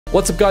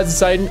What's up guys,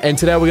 it's Aiden, and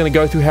today we're going to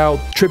go through how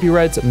Trippie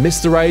Red's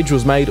Mr. Rage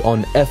was made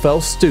on FL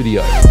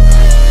Studio.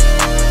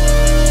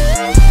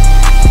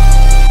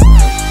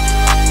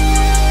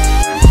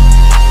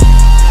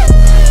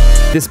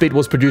 This beat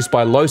was produced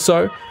by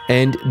Loso,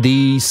 and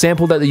the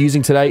sample that they're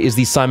using today is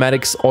the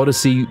Cymatics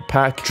Odyssey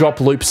Pack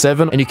Drop Loop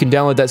 7, and you can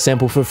download that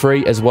sample for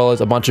free, as well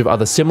as a bunch of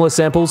other similar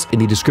samples in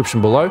the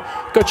description below.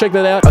 Go check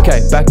that out.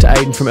 Okay, back to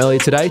Aiden from earlier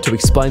today to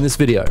explain this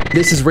video.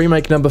 This is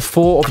remake number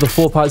 4 of the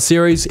 4-part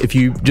series. If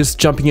you just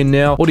jumping in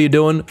now, what are you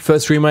doing?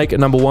 First remake,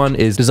 number 1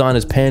 is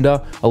Designer's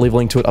Panda. I'll leave a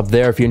link to it up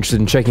there if you're interested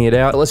in checking it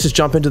out. Let's just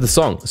jump into the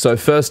song. So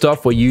first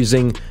off, we're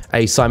using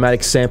a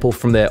Cymatics sample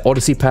from their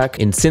Odyssey Pack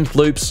in synth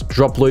loops,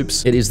 drop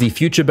loops. It is the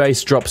Future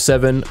Bass Drop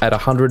 7 at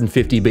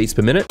 150 beats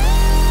per minute.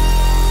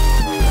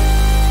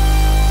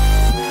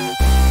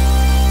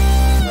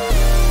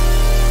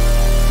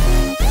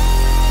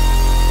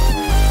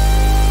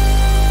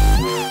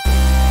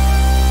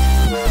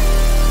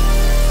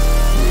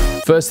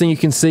 First thing you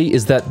can see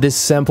is that this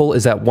sample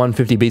is at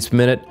 150 beats per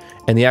minute,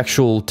 and the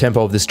actual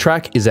tempo of this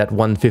track is at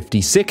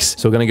 156.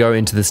 So we're going to go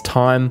into this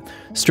time,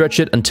 stretch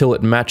it until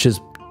it matches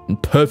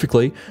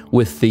perfectly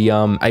with the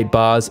 8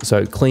 bars, so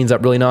it cleans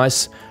up really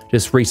nice.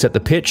 Just reset the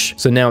pitch,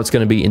 so now it's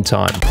going to be in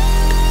time.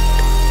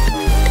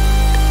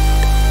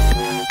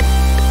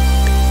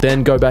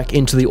 Then go back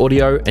into the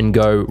audio and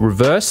go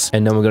reverse,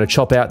 and then we're going to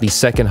chop out the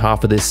second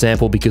half of this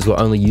sample because we're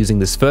only using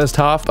this first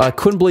half. I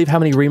couldn't believe how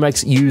many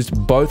remakes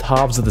used both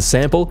halves of the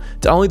sample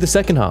to only the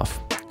second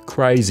half.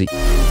 Crazy.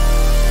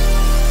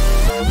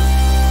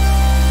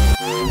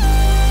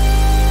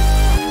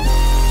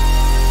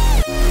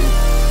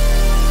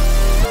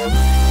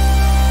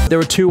 There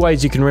are 2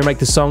 ways you can remake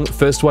the song.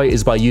 First way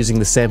is by using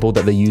the sample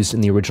that they used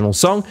in the original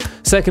song.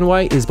 Second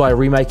way is by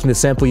remaking the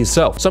sample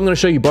yourself. So I'm going to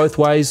show you both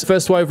ways.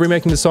 First way of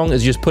remaking the song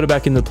is you just put it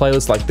back in the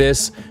playlist like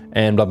this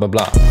and blah, blah,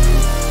 blah.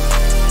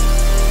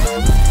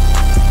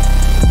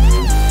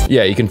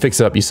 Yeah, you can fix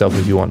it up yourself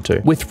if you want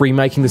to. With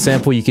remaking the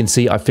sample, you can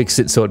see I fixed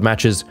it so it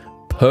matches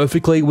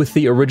perfectly with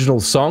the original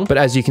song. But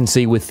as you can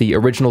see with the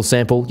original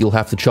sample, you'll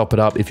have to chop it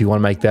up if you want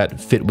to make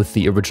that fit with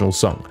the original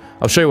song.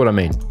 I'll show you what I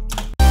mean.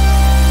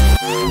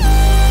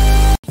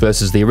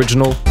 Versus the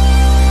original,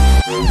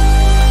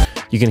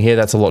 you can hear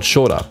that's a lot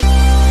shorter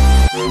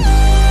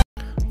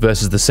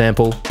versus the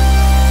sample.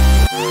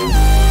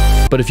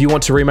 But if you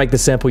want to remake the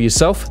sample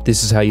yourself,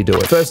 this is how you do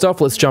it. First off,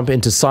 let's jump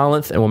into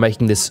Silent, and we're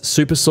making this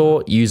super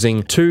saw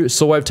using 2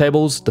 saw wave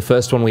tables. The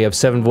first one we have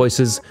 7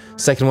 voices,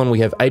 second one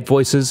we have 8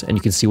 voices, and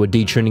you can see we're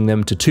detuning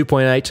them to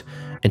 2.8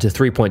 and to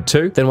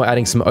 3.2. Then we're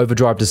adding some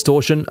overdrive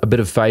distortion, a bit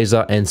of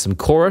phaser, and some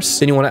chorus.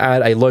 Then you want to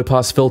add a low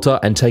pass filter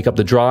and take up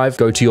the drive.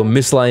 Go to your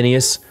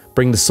miscellaneous,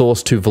 bring the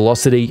source to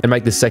velocity, and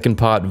make the second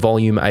part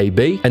volume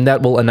AB, and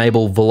that will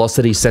enable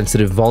velocity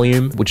sensitive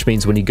volume, which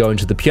means when you go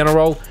into the piano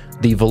roll,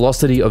 the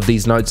velocity of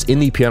these notes in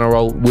the piano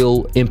roll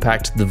will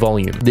impact the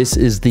volume. This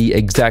is the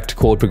exact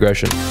chord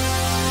progression.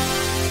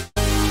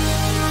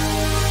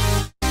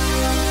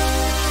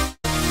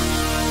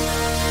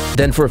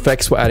 Then for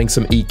effects, we're adding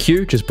some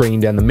EQ, just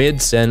bringing down the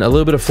mids, and a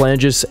little bit of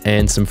flanges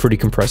and some fruity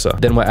compressor.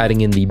 Then we're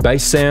adding in the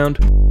bass sound,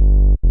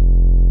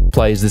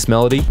 plays this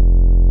melody.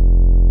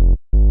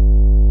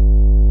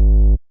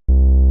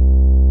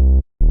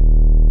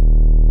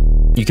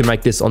 You can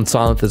make this on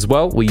Silent as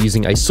well. We're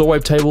using a saw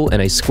wave table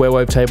and a square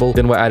wave table.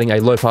 Then we're adding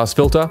a low pass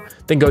filter.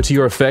 Then go to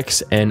your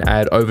effects and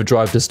add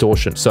overdrive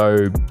distortion.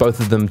 So both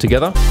of them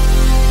together.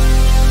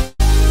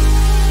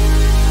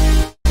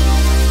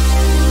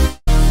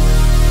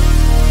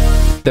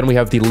 Then we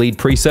have the lead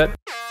preset,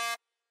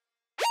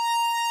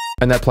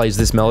 and that plays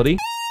this melody.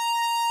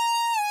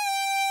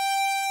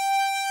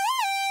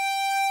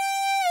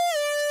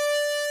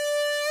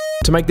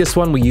 To make this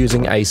one, we're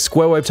using a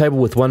square wave table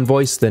with 1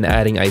 voice, then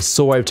adding a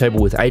saw wave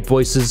table with 8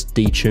 voices,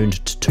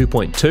 detuned to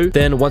 2.2.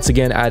 Then once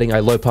again, adding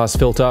a low pass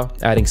filter,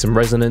 adding some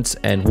resonance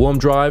and warm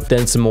drive,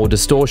 then some more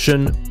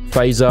distortion,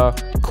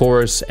 phaser,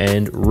 chorus,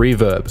 and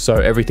reverb. So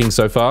everything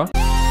so far.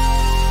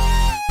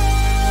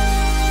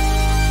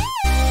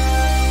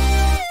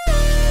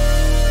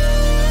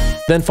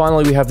 Then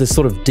finally, we have this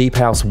sort of deep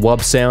house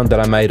wub sound that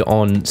I made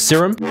on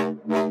Serum.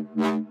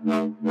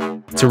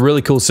 It's a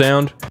really cool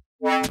sound.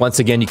 Once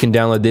again, you can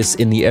download this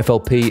in the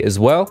FLP as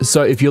well.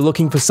 So if you're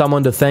looking for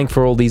someone to thank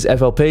for all these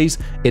FLPs,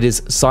 it is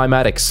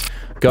Cymatics.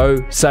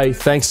 Go say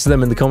thanks to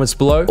them in the comments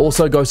below.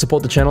 Also, go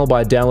support the channel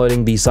by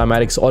downloading the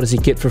Cymatics Odyssey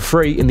kit for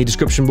free in the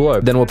description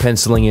below. Then we're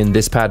penciling in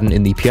this pattern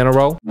in the piano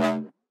roll.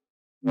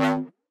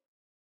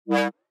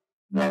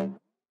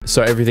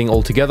 So everything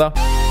all together.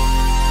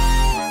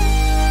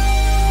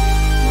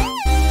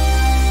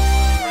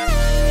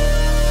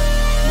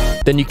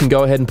 Then you can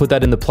go ahead and put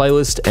that in the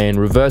playlist and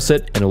reverse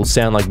it, and it will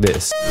sound like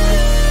this.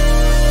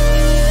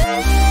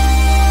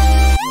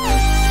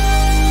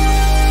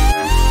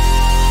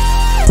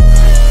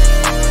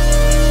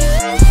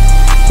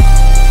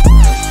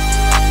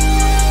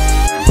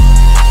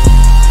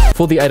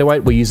 For the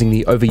 808, we're using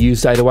the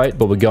overused 808,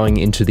 but we're going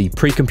into the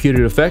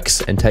pre-computed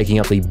effects and taking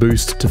up the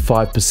boost to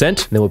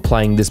 5%. Then we're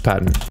playing this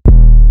pattern.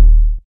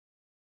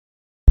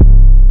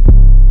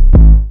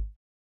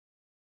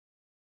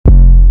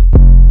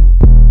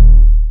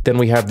 Then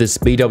we have this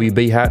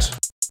BWB hat.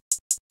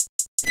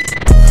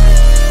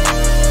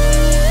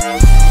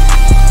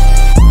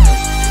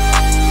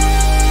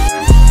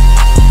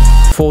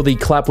 For the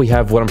clap, we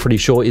have what I'm pretty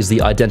sure is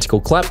the identical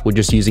clap. We're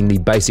just using the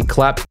basic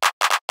clap,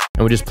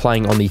 and we're just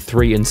playing on the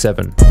 3 and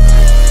 7.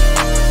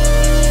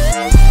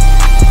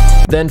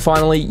 Then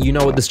finally, you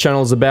know what this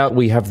channel is about.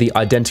 We have the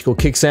identical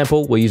kick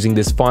sample. We're using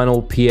this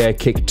final Pierre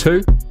Kick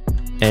 2.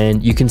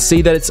 And you can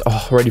see that it's,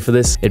 ready for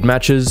this. It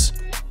matches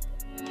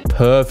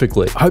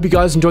perfectly. I hope you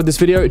guys enjoyed this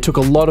video. It took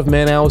a lot of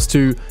man hours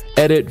to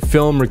edit,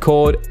 film,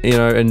 record,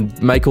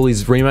 and make all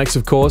these remakes,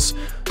 of course.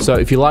 So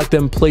if you like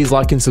them, please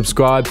like and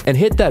subscribe and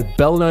hit that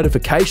bell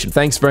notification.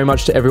 Thanks very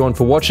much to everyone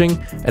for watching,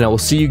 and I will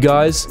see you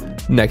guys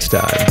next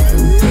time.